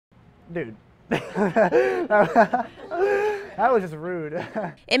Dude. That was just rude.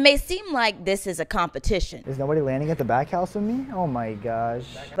 It may seem like this is a competition. Is nobody landing at the back house with me? Oh my gosh.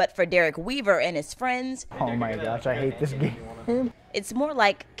 But for Derek Weaver and his friends, oh my gosh, I hate this game. it's more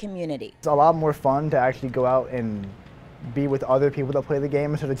like community. It's a lot more fun to actually go out and be with other people that play the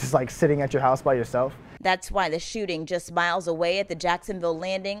game instead of just like sitting at your house by yourself. That's why the shooting just miles away at the Jacksonville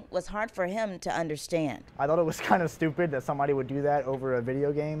landing was hard for him to understand. I thought it was kind of stupid that somebody would do that over a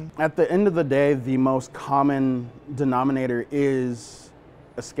video game. At the end of the day, the most common denominator is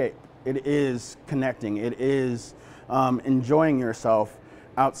escape. It is connecting. It is enjoying yourself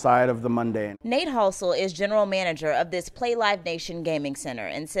outside of the mundane. Nate Halsell is general manager of this Play Live Nation Gaming Center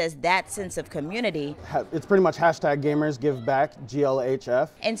and says that sense of community, It's pretty much hashtag gamers give back, GLHF.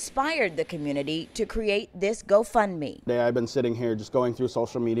 inspired the community to create this GoFundMe. I've been sitting here just going through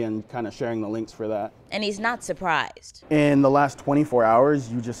social media and kind of sharing the links for that. And he's not surprised. In the last 24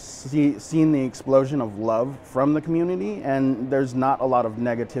 hours, you just seen the explosion of love from the community, and there's not a lot of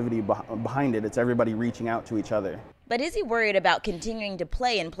negativity behind it. It's everybody reaching out to each other. But is he worried about continuing to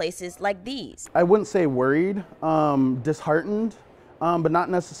play in places like these? I wouldn't say worried, disheartened, but not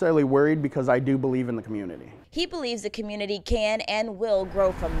necessarily worried because I do believe in the community. He believes the community can and will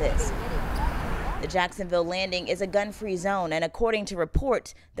grow from this. The Jacksonville landing is a gun-free zone, and according to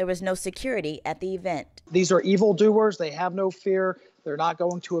reports, there was no security at the event. These are evildoers. They have no fear. They're not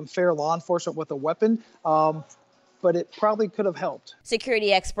going to interfere law enforcement with a weapon. But it probably could have helped.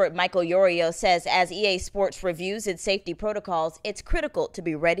 Security expert Michael Yorio says as EA Sports reviews its safety protocols, it's critical to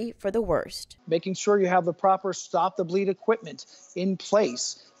be ready for the worst. Making sure you have the proper stop the bleed equipment in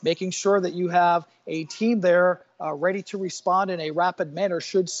place, making sure that you have a team there ready to respond in a rapid manner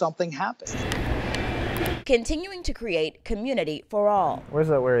should something happen. Continuing to create community for all.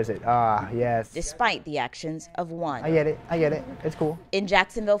 Where is it? Ah, yes. Despite the actions of one. I get it. It's cool. In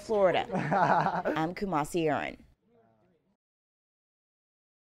Jacksonville, Florida, I'm Kumasi Aaron.